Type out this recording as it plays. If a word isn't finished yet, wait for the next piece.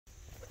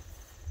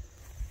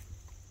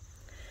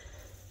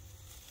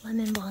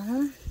lemon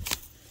balm.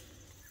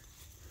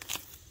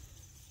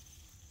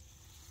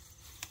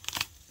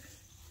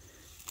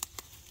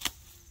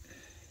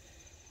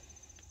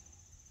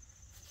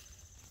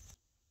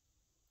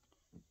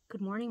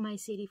 Good morning, my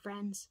seedy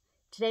friends.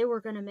 Today we're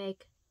going to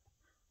make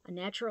a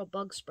natural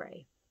bug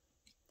spray.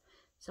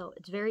 So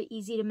it's very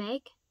easy to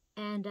make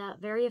and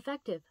very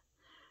effective.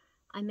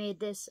 I made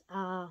this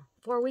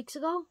 4 weeks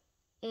ago,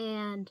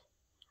 and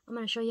I'm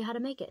going to show you how to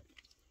make it.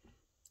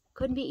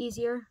 Couldn't be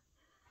easier.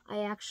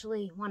 I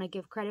actually want to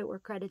give credit where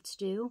credit's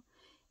due,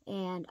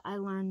 and I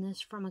learned this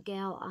from a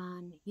gal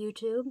on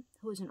YouTube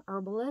who is an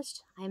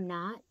herbalist. I am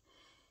not,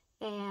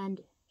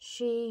 and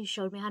she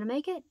showed me how to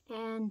make it,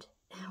 and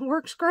it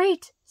works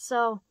great.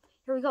 So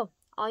here we go.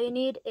 All you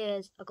need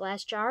is a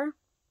glass jar,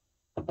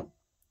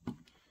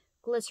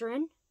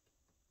 glycerin,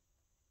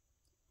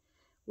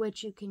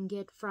 which you can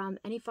get from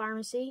any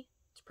pharmacy.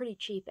 It's pretty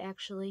cheap,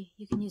 actually.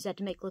 You can use that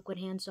to make liquid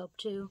hand soap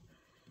too,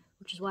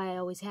 which is why I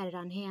always had it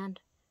on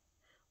hand.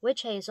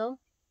 Witch hazel,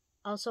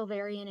 also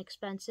very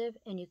inexpensive,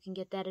 and you can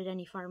get that at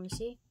any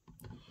pharmacy.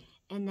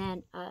 And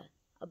then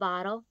a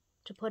bottle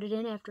to put it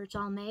in after it's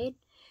all made.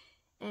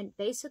 And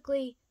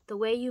basically, the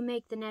way you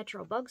make the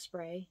natural bug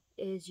spray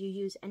is you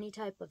use any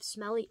type of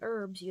smelly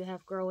herbs you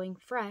have growing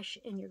fresh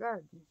in your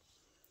garden.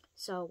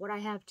 So what I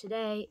have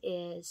today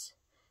is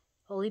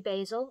holy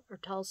basil or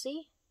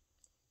tulsi,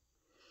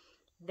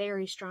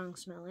 very strong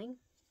smelling.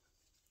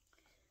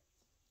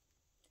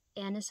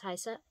 Anise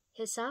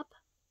hyssop,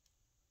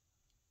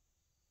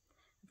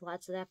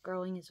 lots of that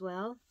growing as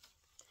well.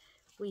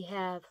 We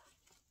have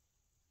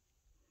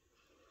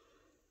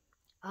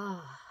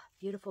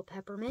beautiful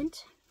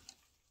peppermint.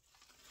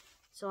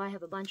 So I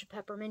have a bunch of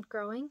peppermint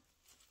growing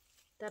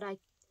that I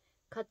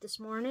cut this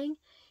morning.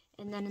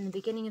 And then in the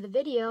beginning of the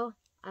video,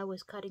 I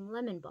was cutting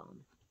lemon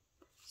balm.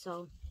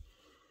 So,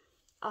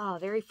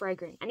 very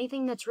fragrant.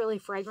 Anything that's really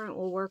fragrant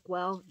will work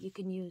well. You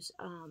can use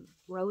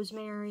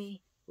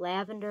rosemary,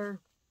 lavender.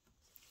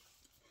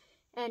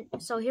 And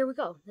so here we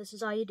go. This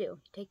is all you do.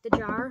 Take the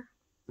jar,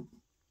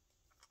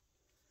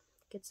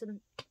 get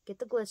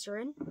the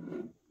glycerin.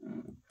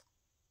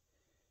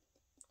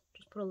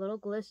 Just put a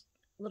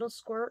little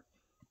squirt.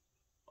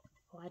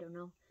 Oh, I don't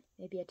know,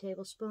 maybe a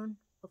tablespoon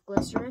of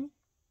glycerin.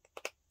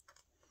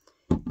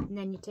 And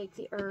then you take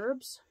the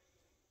herbs,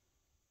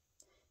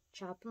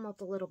 chop them up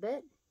a little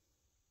bit.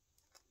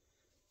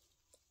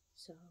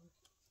 So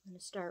I'm going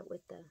to start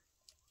with the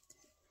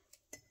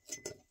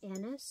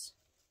anise.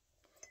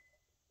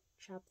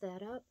 Chop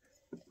that up.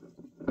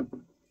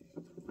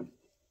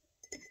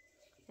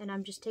 And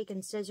I'm just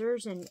taking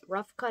scissors and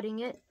rough cutting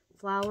it.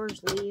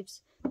 Flowers,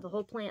 leaves, the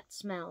whole plant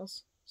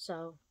smells.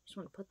 So just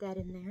want to put that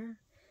in there.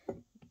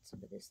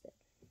 Some of this that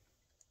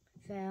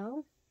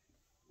fell.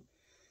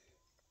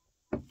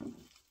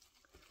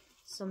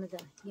 Some of the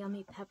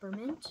yummy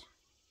peppermint.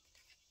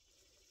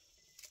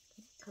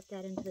 Cut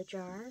that into the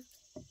jar.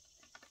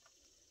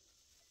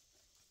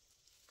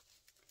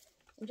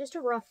 And just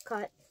a rough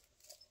cut.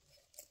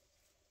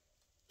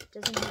 It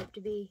doesn't have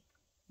to be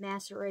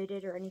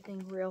macerated or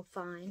anything real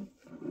fine.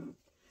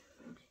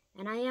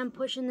 And I am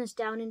pushing this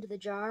down into the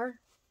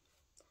jar.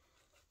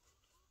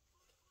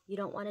 You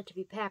don't want it to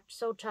be packed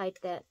so tight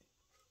that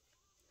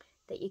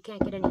you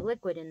can't get any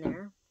liquid in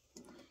there.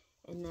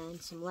 And then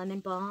some lemon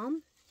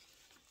balm.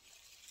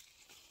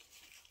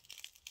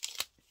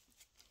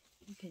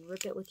 You can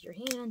rip it with your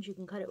hands, you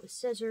can cut it with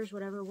scissors,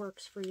 whatever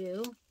works for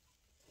you.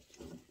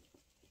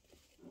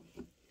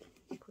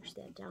 Push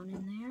that down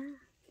in there.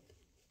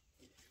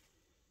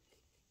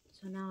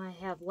 So now I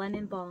have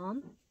lemon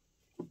balm,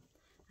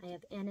 I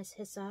have anise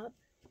hyssop,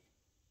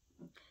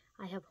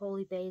 I have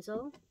holy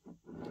basil,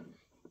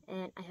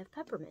 and I have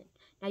peppermint.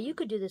 Now you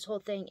could do this whole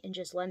thing in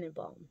just lemon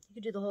balm. You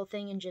could do the whole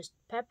thing in just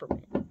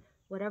peppermint.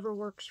 Whatever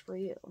works for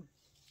you.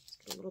 Let's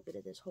get a little bit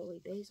of this holy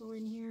basil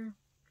in here.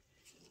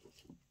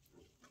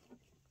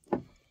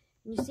 And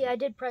you see I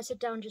did press it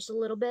down just a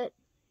little bit,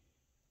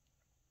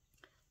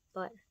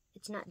 but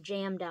it's not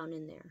jammed down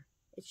in there.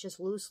 It's just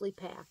loosely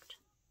packed.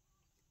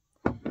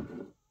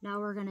 Now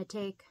we're going to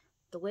take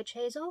the witch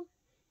hazel.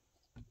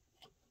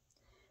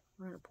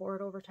 We're going to pour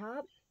it over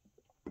top.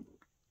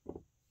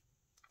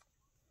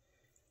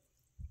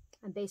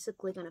 I'm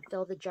basically going to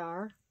fill the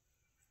jar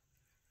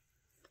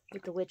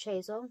with the witch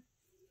hazel.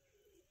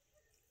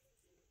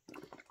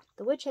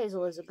 The witch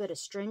hazel is a good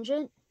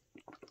astringent.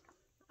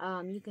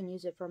 You can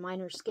use it for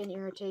minor skin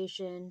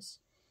irritations.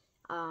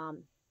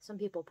 Some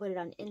people put it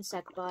on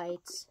insect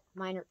bites,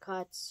 minor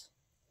cuts,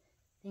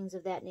 things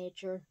of that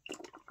nature.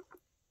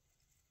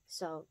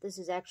 So this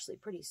is actually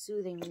pretty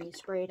soothing when you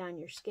spray it on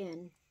your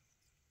skin.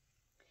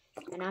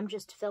 And I'm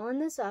just filling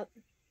this up.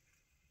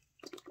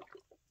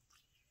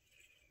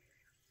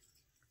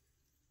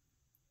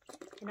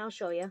 And I'll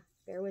show you.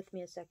 Bear with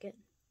me a second.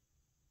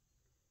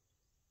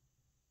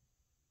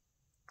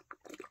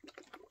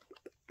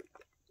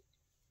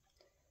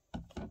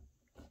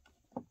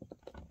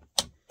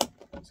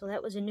 So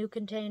that was a new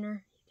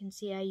container. You can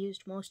see I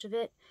used most of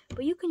it.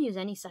 But you can use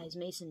any size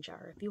mason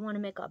jar. If you want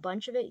to make a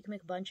bunch of it, you can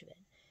make a bunch of it.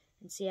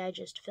 And see, I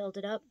just filled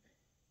it up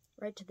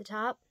right to the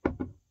top.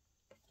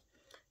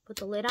 Put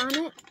the lid on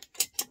it.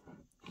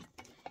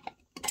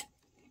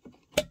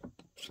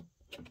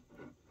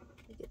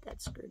 Get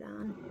that screwed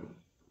on.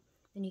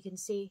 And you can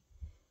see,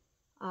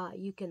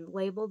 you can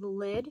label the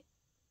lid.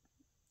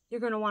 You're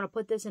going to want to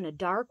put this in a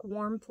dark,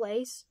 warm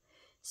place.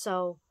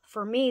 So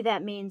for me,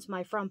 that means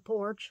my front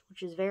porch,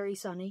 which is very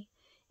sunny,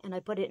 and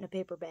I put it in a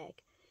paper bag.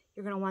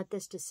 You're going to want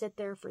this to sit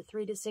there for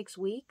 3 to 6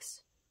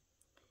 weeks.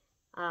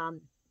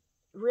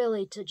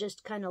 Really to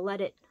just kind of let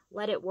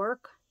it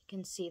work. You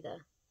can see the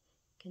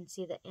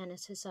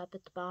anissis up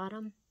at the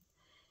bottom.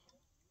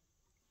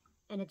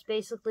 And it's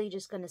basically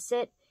just going to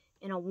sit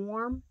in a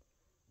warm,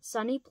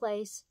 sunny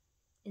place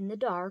in the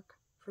dark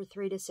for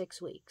 3 to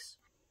 6 weeks.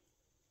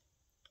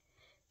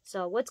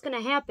 So what's going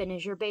to happen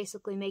is you're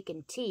basically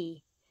making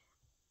tea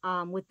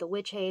with the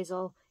witch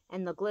hazel,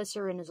 and the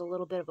glycerin is a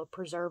little bit of a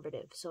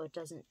preservative so it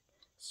doesn't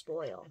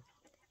spoil.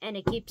 And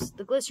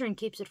the glycerin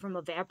keeps it from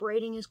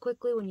evaporating as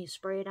quickly when you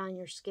spray it on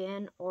your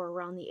skin or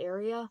around the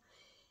area.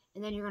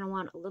 And then you're going to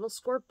want a little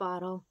squirt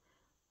bottle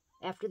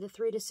after the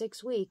 3 to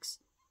 6 weeks,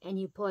 and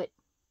you put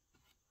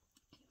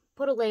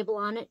a label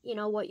on it, you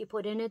know what you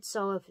put in it,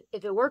 so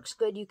if it works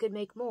good, you could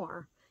make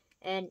more.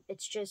 And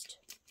it's just,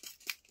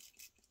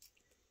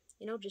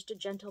 you know, just a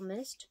gentle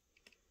mist.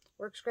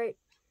 Works great.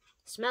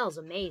 Smells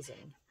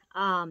amazing.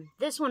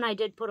 This one I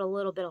did put a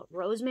little bit of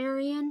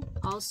rosemary in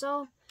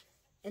also,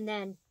 and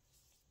then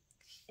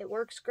it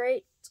works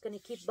great. It's going to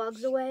keep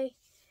bugs away.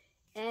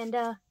 And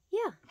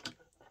yeah,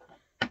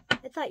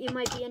 I thought you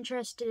might be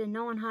interested in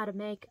knowing how to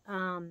make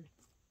a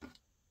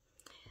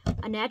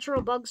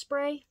natural bug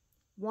spray,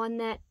 one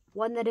that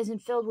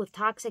isn't filled with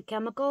toxic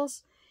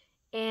chemicals,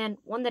 and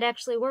one that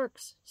actually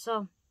works.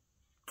 So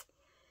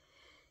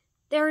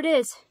there it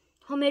is,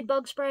 homemade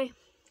bug spray.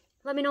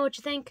 Let me know what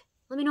you think.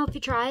 Let me know if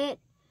you try it,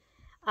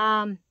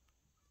 and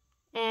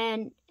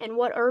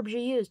what herbs you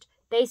used.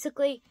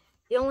 Basically,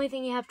 the only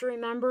thing you have to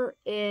remember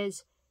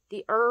is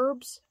the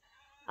herbs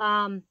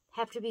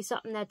have to be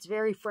something that's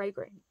very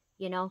fragrant.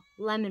 You know,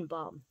 lemon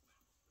balm,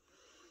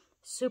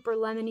 super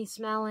lemony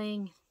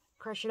smelling.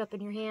 Crush it up in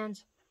your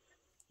hands.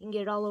 You can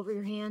get it all over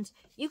your hands.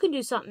 You can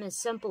do something as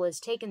simple as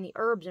taking the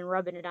herbs and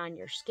rubbing it on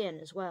your skin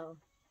as well.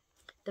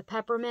 The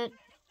peppermint,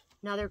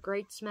 another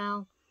great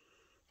smell.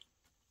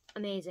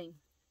 Amazing.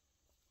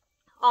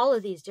 All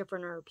of these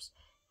different herbs,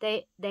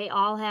 they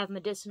all have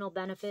medicinal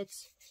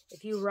benefits.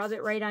 If you rub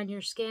it right on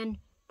your skin,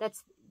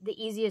 that's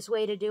the easiest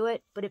way to do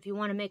it. But if you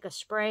want to make a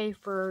spray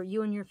for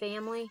you and your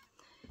family,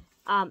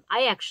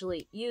 I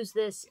actually used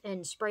this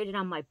and sprayed it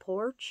on my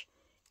porch,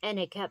 and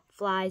it kept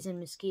flies and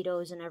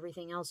mosquitoes and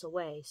everything else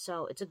away.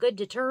 So it's a good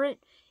deterrent,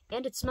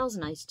 and it smells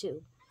nice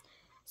too.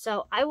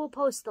 So I will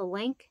post the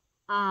link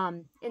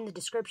in the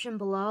description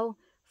below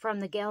from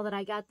the gal that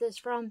I got this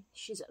from.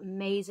 She's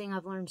amazing.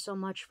 I've learned so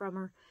much from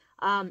her.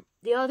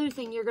 The other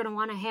thing you're going to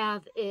want to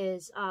have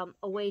is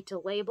a way to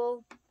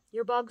label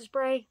your bug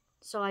spray.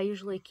 So I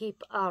usually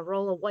keep a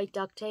roll of white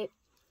duct tape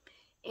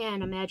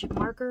and a magic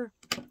marker.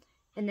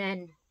 And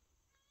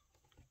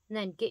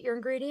then get your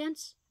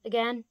ingredients.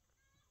 Again,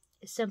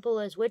 as simple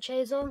as witch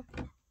hazel,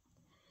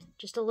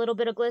 just a little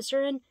bit of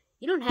glycerin.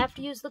 You don't have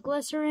to use the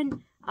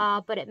glycerin,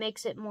 but it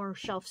makes it more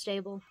shelf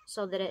stable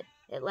so that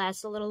it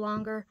lasts a little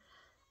longer.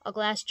 A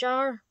glass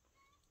jar,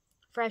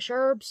 fresh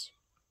herbs.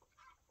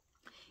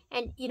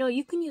 And, you know,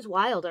 you can use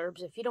wild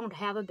herbs. If you don't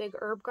have a big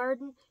herb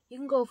garden, you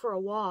can go for a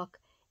walk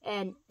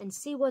and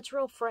see what's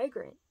real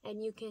fragrant.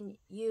 And you can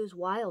use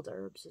wild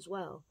herbs as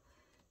well.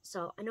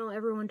 So, I know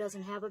everyone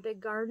doesn't have a big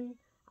garden.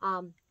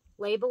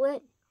 Label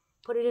it.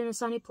 Put it in a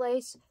sunny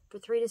place for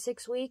 3 to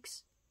 6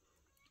 weeks.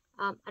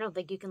 I don't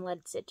think you can let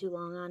it sit too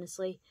long,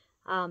 honestly.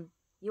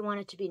 You want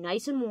it to be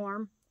nice and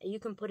warm.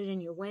 You can put it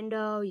in your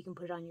window. You can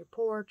put it on your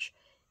porch.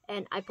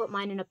 And I put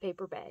mine in a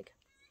paper bag.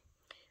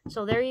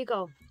 So there you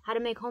go. How to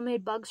make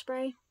homemade bug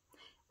spray.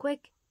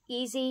 Quick,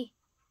 easy,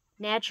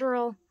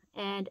 natural,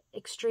 and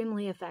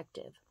extremely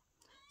effective.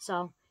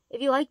 So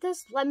if you like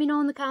this, let me know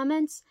in the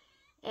comments.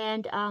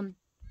 And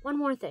one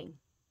more thing.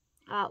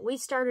 We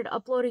started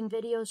uploading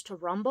videos to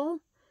Rumble.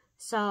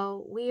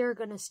 So we are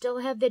going to still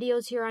have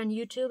videos here on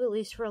YouTube, at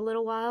least for a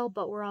little while.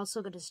 But we're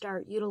also going to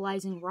start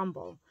utilizing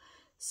Rumble.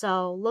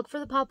 So look for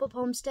the Pop-Up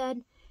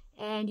Homestead.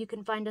 And you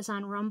can find us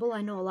on Rumble.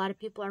 I know a lot of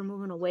people are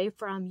moving away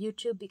from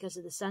YouTube because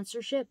of the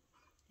censorship.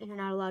 And you're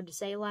not allowed to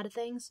say a lot of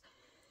things.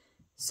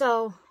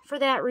 So, for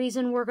that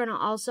reason, we're going to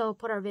also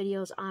put our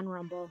videos on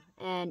Rumble.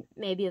 And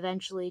maybe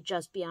eventually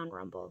just be on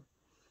Rumble.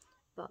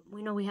 But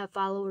we know we have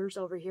followers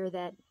over here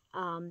that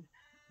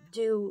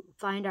do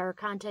find our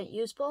content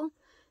useful.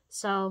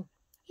 So,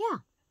 yeah.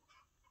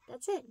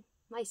 That's it.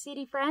 My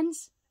seedy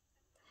friends,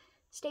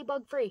 stay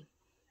bug-free.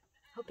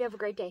 Hope you have a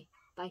great day.